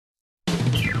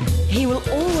He will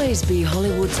always be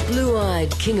Hollywood's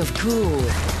blue-eyed king of cool,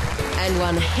 and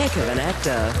one heck of an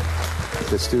actor.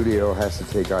 The studio has to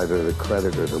take either the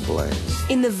credit or the blame.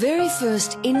 In the very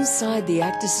first Inside the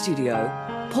Actor's Studio,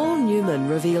 Paul Newman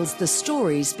reveals the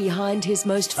stories behind his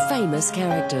most famous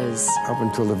characters. Up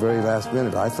until the very last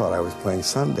minute, I thought I was playing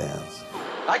Sundance.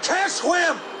 I can't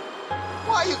swim!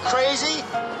 Why, are you crazy?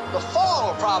 The fall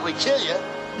will probably kill you.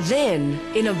 Then,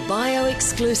 in a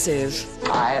bio-exclusive,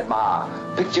 I had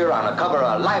my picture on the cover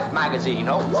of Life magazine.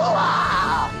 Oh,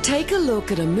 whoa! take a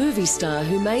look at a movie star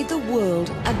who made the world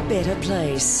a better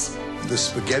place. The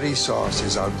spaghetti sauce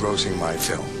is outgrossing my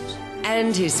films.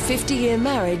 And his 50-year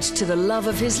marriage to the love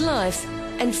of his life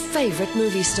and favorite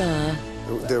movie star.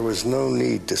 There was no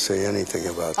need to say anything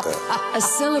about that. A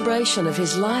celebration of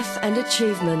his life and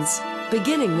achievements,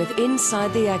 beginning with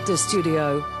Inside the Actor's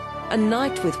Studio. A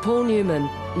Night with Paul Newman,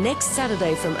 next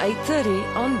Saturday from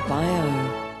 8:30 on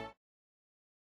Bio.